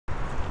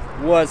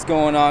What's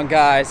going on,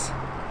 guys?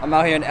 I'm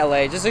out here in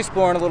LA just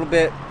exploring a little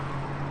bit.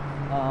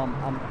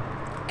 I'm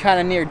kind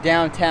of near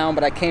downtown,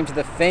 but I came to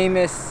the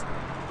famous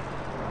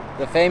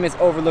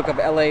overlook of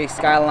LA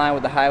skyline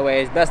with the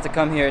highway. It's best to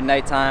come here at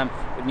nighttime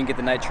when you can get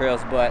the night trails,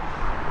 but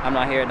I'm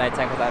not here at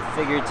nighttime because I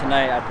figured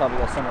tonight I'd probably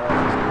go somewhere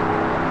else.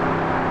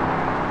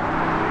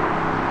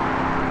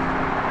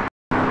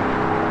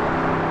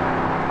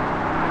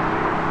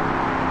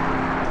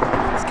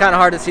 Kind of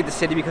hard to see the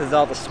city because of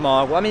all the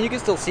smog. Well, I mean, you can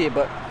still see it,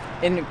 but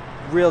in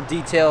real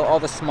detail, all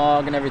the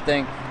smog and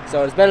everything.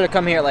 So it's better to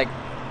come here at like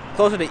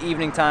closer to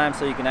evening time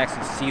so you can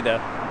actually see the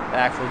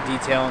actual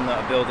detail in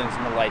the buildings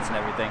and the lights and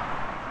everything.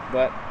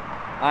 But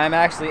I'm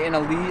actually in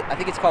I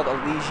think it's called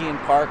Elysian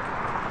Park.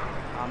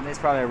 There's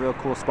probably a real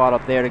cool spot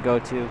up there to go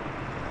to.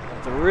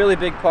 It's a really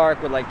big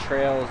park with like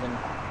trails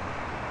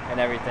and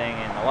everything,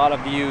 and a lot of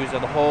views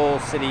of the whole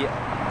city,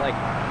 like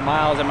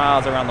miles and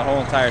miles around the whole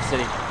entire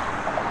city.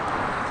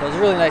 So it's a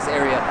really nice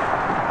area.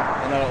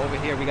 And over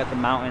here we got the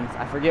mountains.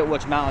 I forget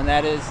which mountain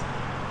that is.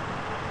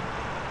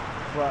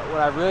 But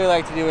what I really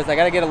like to do is I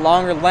gotta get a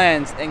longer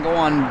lens and go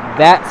on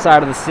that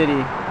side of the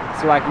city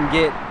so I can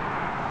get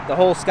the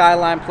whole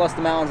skyline plus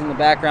the mountains in the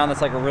background.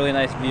 That's like a really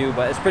nice view,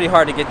 but it's pretty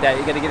hard to get that.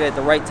 You gotta get it at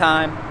the right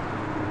time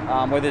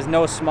where there's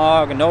no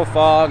smog and no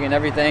fog and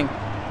everything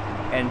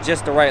and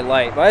just the right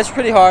light. But it's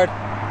pretty hard.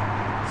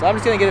 So I'm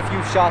just gonna get a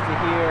few shots of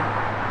here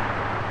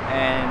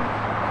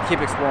and keep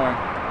exploring.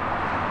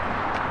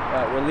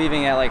 We're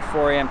leaving at like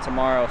 4 a.m.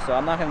 tomorrow, so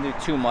I'm not going to do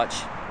too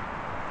much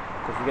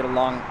because we get a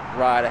long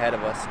ride ahead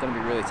of us. It's going to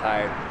be really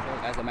tired.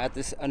 So guys, I'm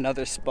at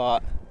another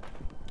spot.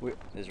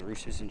 There's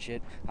roosters and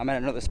shit. I'm at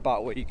another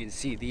spot where you can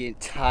see the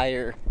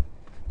entire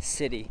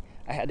city.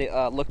 I had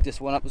to look this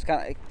one up. It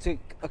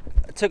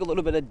took a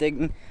little bit of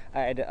digging. I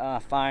had to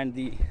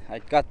I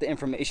got the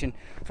information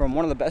from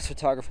one of the best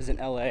photographers in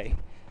LA.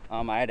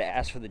 I had to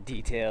ask for the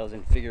details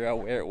and figure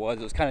out where it was.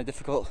 It was kind of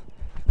difficult,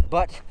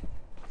 but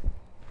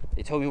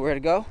they told me where to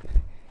go,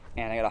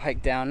 and I gotta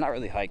hike down, not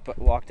really hike, but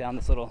walk down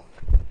this little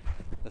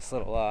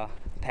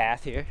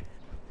path here.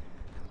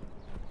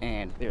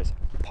 And there's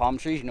palm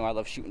trees. You know I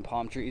love shooting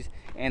palm trees.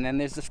 And then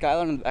there's the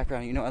skyline in the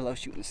background. You know I love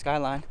shooting the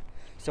skyline.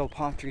 So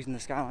palm trees and the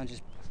skyline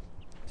just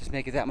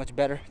make it that much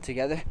better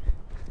together.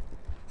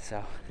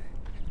 So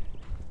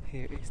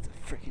here is the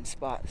freaking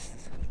spot. This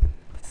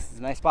is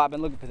a nice spot. I've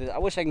been looking for this. I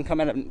wish I can come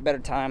at a better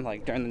time,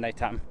 like during the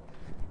nighttime,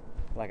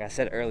 like I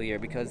said earlier,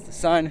 because the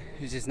sun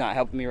is just not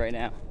helping me right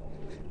now.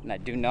 And I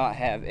do not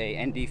have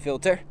a ND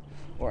filter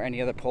or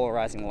any other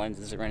polarizing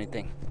lenses or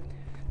anything.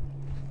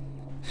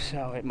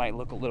 So it might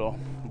look a little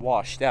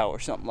washed out or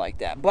something like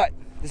that. But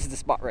this is the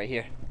spot right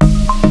here.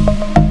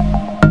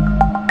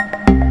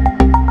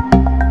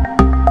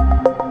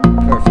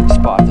 Perfect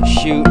spot to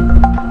shoot.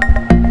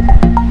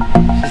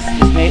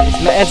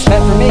 It's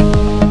meant for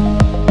me.